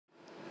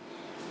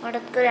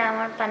হঠাৎ করে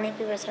আমার পানি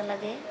পিপাসা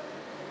লাগে,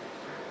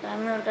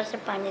 আমি ওর কাছে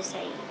পানি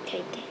চাই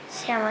খাইতে।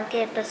 সে আমাকে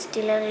একটা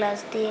স্টিলের গ্লাস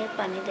দিয়ে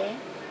পানি দেয়।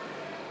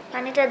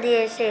 পানিটা দিয়ে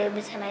সে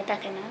বিছানায়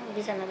থাকে না,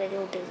 বিছানা থেকে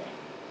উঠে যায়।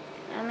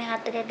 আমি হাত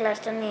থেকে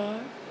গ্লাসটা নিয়ে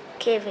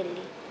খেয়ে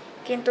ফেললি,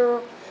 কিন্তু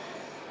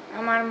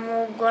আমার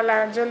মুখ গলা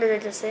জ্বলে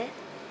যেতেছে।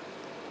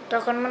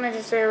 তখন মনে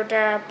হচ্ছে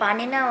ওটা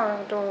পানি না,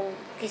 ওটা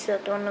কিছু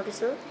একটা অন্য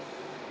কিছু।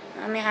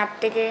 আমি হাত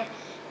থেকে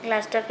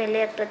গ্লাসটা ফেলে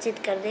একটা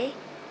চিৎকার দিই।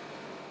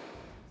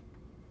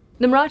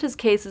 Namrata's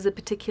case is a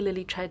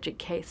particularly tragic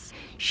case.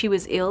 She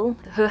was ill.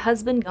 Her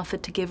husband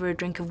offered to give her a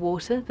drink of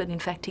water, but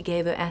in fact he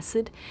gave her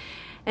acid.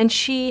 And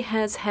she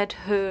has had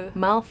her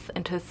mouth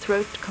and her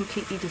throat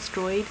completely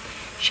destroyed.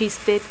 She's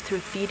fed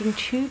through a feeding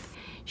tube.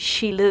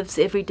 She lives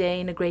every day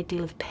in a great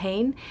deal of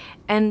pain.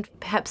 And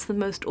perhaps the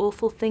most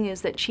awful thing is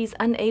that she's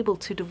unable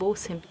to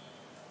divorce him.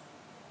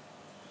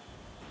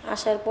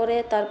 আসার পরে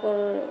তারপর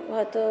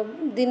হয়তো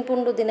দিন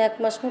 15 দিন 1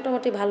 মাস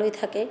মোটামুটি ভালোই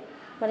থাকে,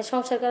 মানে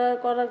সংসার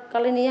করার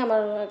কালে নিয়ে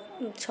আমার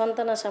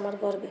সন্তান আসে আমার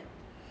গর্ভে।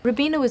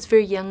 Rubina was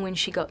very young when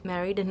she got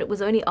married, and it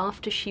was only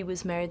after she was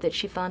married that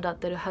she found out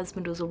that her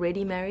husband was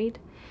already married.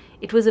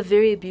 It was a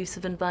very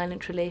abusive and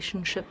violent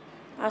relationship.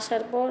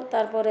 আসার পর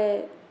তারপরে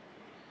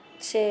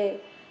সে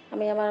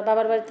আমি আমার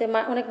বাবার বাড়িতে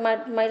অনেক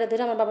মাইরা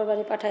ধরে আমার বাবার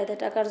বাড়ি পাঠায় দেয়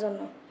টাকার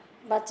জন্য।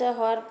 বাচ্চা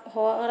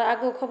হওয়ার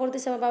আগেও খবর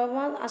দিছে, আমার বাবা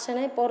মা আসে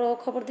নাই, পরেও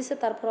খবর দিছে,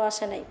 তারপরও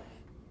আসে নাই।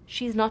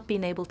 She's not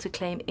been able to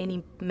claim any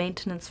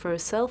maintenance for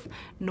herself,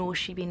 nor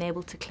she been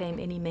able to claim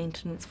any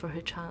maintenance for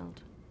her child.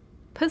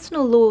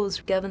 Personal laws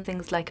govern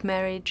things like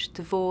marriage,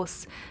 divorce,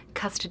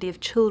 custody of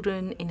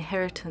children,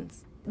 inheritance.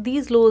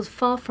 These laws,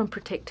 far from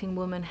protecting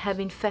women, have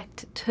in fact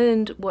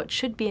turned what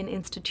should be an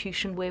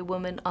institution where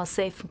women are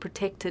safe and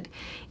protected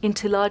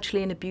into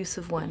largely an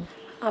abusive one.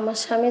 আমার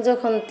স্বামী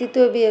যখন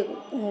তৃতীয়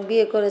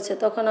বিয়ে করেছে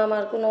তখন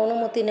আমার কোনো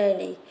অনুমতি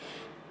নেয়নি।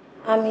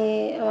 আমি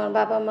আমার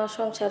বাবা মা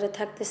সংসারে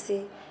থাকতেছি,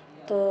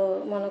 তো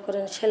মনে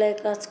করেন সেলাই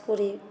কাজ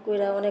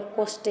কইরা অনেক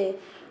কষ্টে,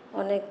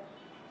 অনেক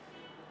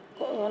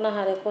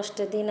অনাহারে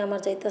কষ্টে দিন আমার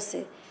যাইতেছে।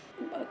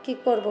 কি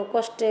করব,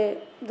 কষ্টে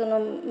দুনো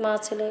মা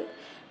ছেলে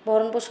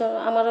ভরণ পোষণ,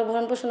 আমারও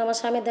ভরণ পোষণ আমার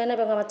স্বামী দেয় না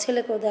এবং আমার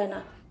ছেলেকেও দেয় না।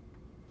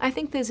 I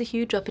think there's a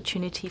huge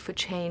opportunity for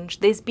change.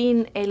 There's been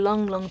a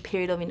long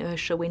period of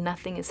inertia where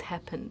nothing has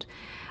happened.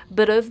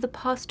 But over the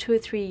past 2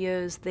 or 3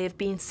 years, there have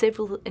been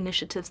several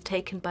initiatives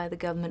taken by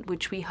the government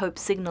which we hope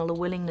signal a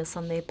willingness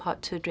on their part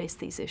to address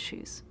these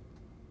issues.